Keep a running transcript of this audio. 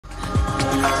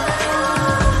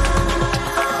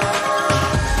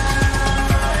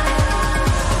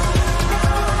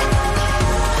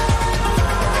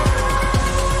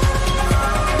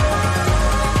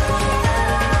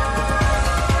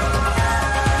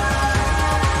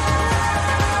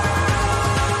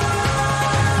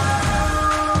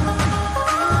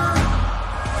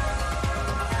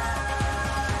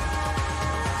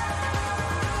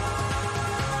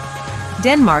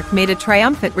Denmark made a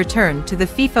triumphant return to the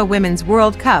FIFA Women's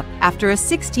World Cup after a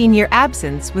 16-year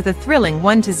absence with a thrilling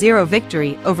 1-0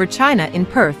 victory over China in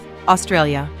Perth,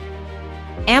 Australia.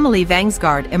 Amelie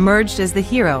Vangsgaard emerged as the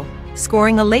hero,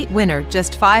 scoring a late winner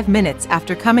just 5 minutes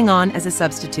after coming on as a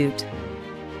substitute.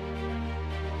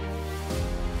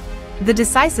 The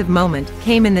decisive moment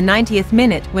came in the 90th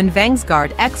minute when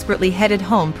Vangsgaard expertly headed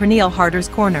home Pernille Harder's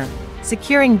corner,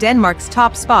 securing Denmark's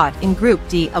top spot in Group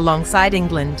D alongside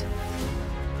England.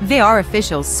 VAR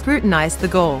officials scrutinized the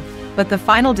goal, but the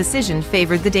final decision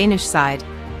favored the Danish side,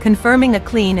 confirming a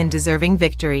clean and deserving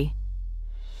victory.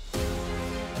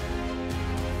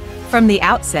 From the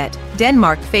outset,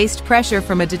 Denmark faced pressure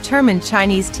from a determined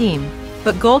Chinese team,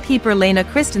 but goalkeeper Lena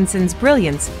Christensen's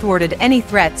brilliance thwarted any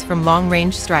threats from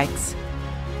long-range strikes.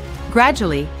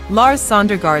 Gradually, Lars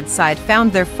Sondergaard's side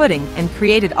found their footing and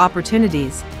created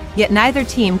opportunities, yet neither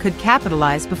team could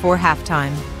capitalize before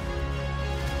halftime.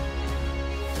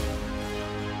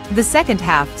 The second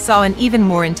half saw an even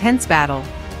more intense battle,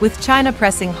 with China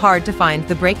pressing hard to find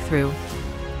the breakthrough.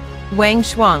 Wang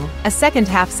Shuang, a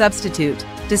second-half substitute,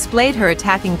 displayed her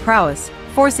attacking prowess,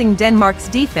 forcing Denmark's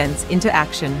defense into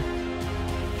action.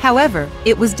 However,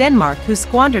 it was Denmark who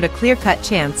squandered a clear-cut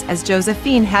chance as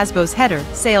Josephine Hasbo's header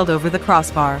sailed over the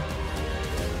crossbar.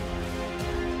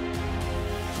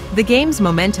 The game's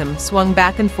momentum swung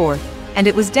back and forth, and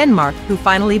it was Denmark who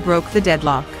finally broke the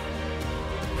deadlock.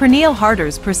 Pernille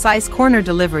Harder's precise corner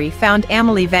delivery found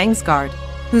Amelie Vangsgaard,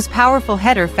 whose powerful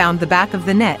header found the back of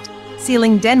the net,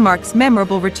 sealing Denmark's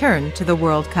memorable return to the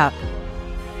World Cup.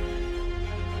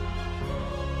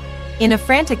 In a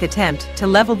frantic attempt to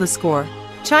level the score,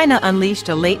 China unleashed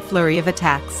a late flurry of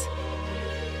attacks.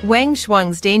 Wang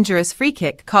Shuang's dangerous free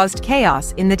kick caused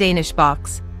chaos in the Danish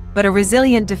box, but a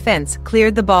resilient defense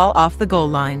cleared the ball off the goal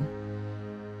line.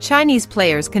 Chinese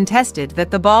players contested that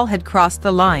the ball had crossed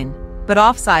the line, but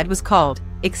offside was called,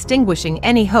 extinguishing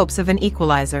any hopes of an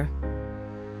equalizer.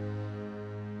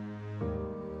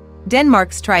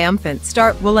 Denmark's triumphant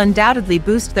start will undoubtedly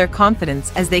boost their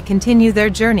confidence as they continue their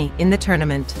journey in the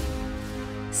tournament.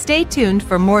 Stay tuned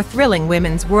for more thrilling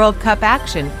Women's World Cup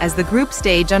action as the group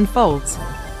stage unfolds.